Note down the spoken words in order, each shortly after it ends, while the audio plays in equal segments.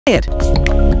it.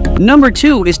 Number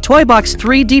 2 is Toybox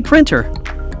 3D Printer.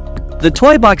 The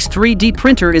Toybox 3D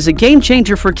Printer is a game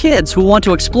changer for kids who want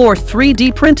to explore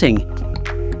 3D printing.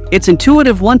 Its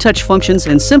intuitive one-touch functions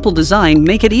and simple design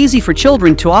make it easy for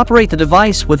children to operate the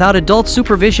device without adult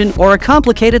supervision or a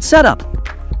complicated setup.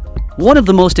 One of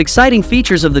the most exciting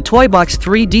features of the Toybox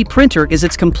 3D Printer is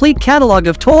its complete catalog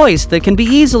of toys that can be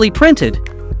easily printed.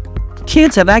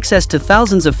 Kids have access to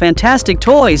thousands of fantastic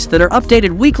toys that are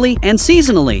updated weekly and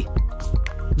seasonally.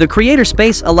 The creator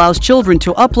space allows children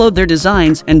to upload their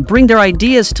designs and bring their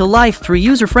ideas to life through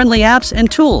user-friendly apps and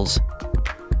tools.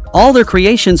 All their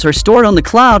creations are stored on the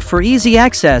cloud for easy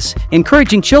access,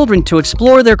 encouraging children to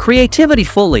explore their creativity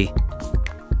fully.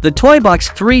 The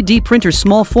Toybox 3D Printer's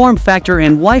small form factor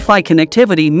and Wi-Fi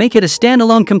connectivity make it a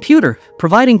standalone computer,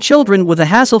 providing children with a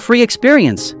hassle-free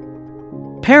experience.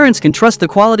 Parents can trust the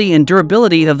quality and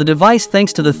durability of the device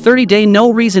thanks to the 30-day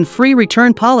no-reason-free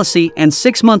return policy and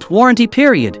 6-month warranty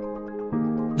period.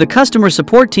 The customer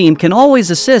support team can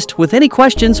always assist with any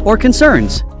questions or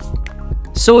concerns.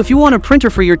 So if you want a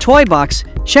printer for your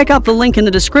Toybox, check out the link in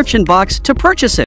the description box to purchase it.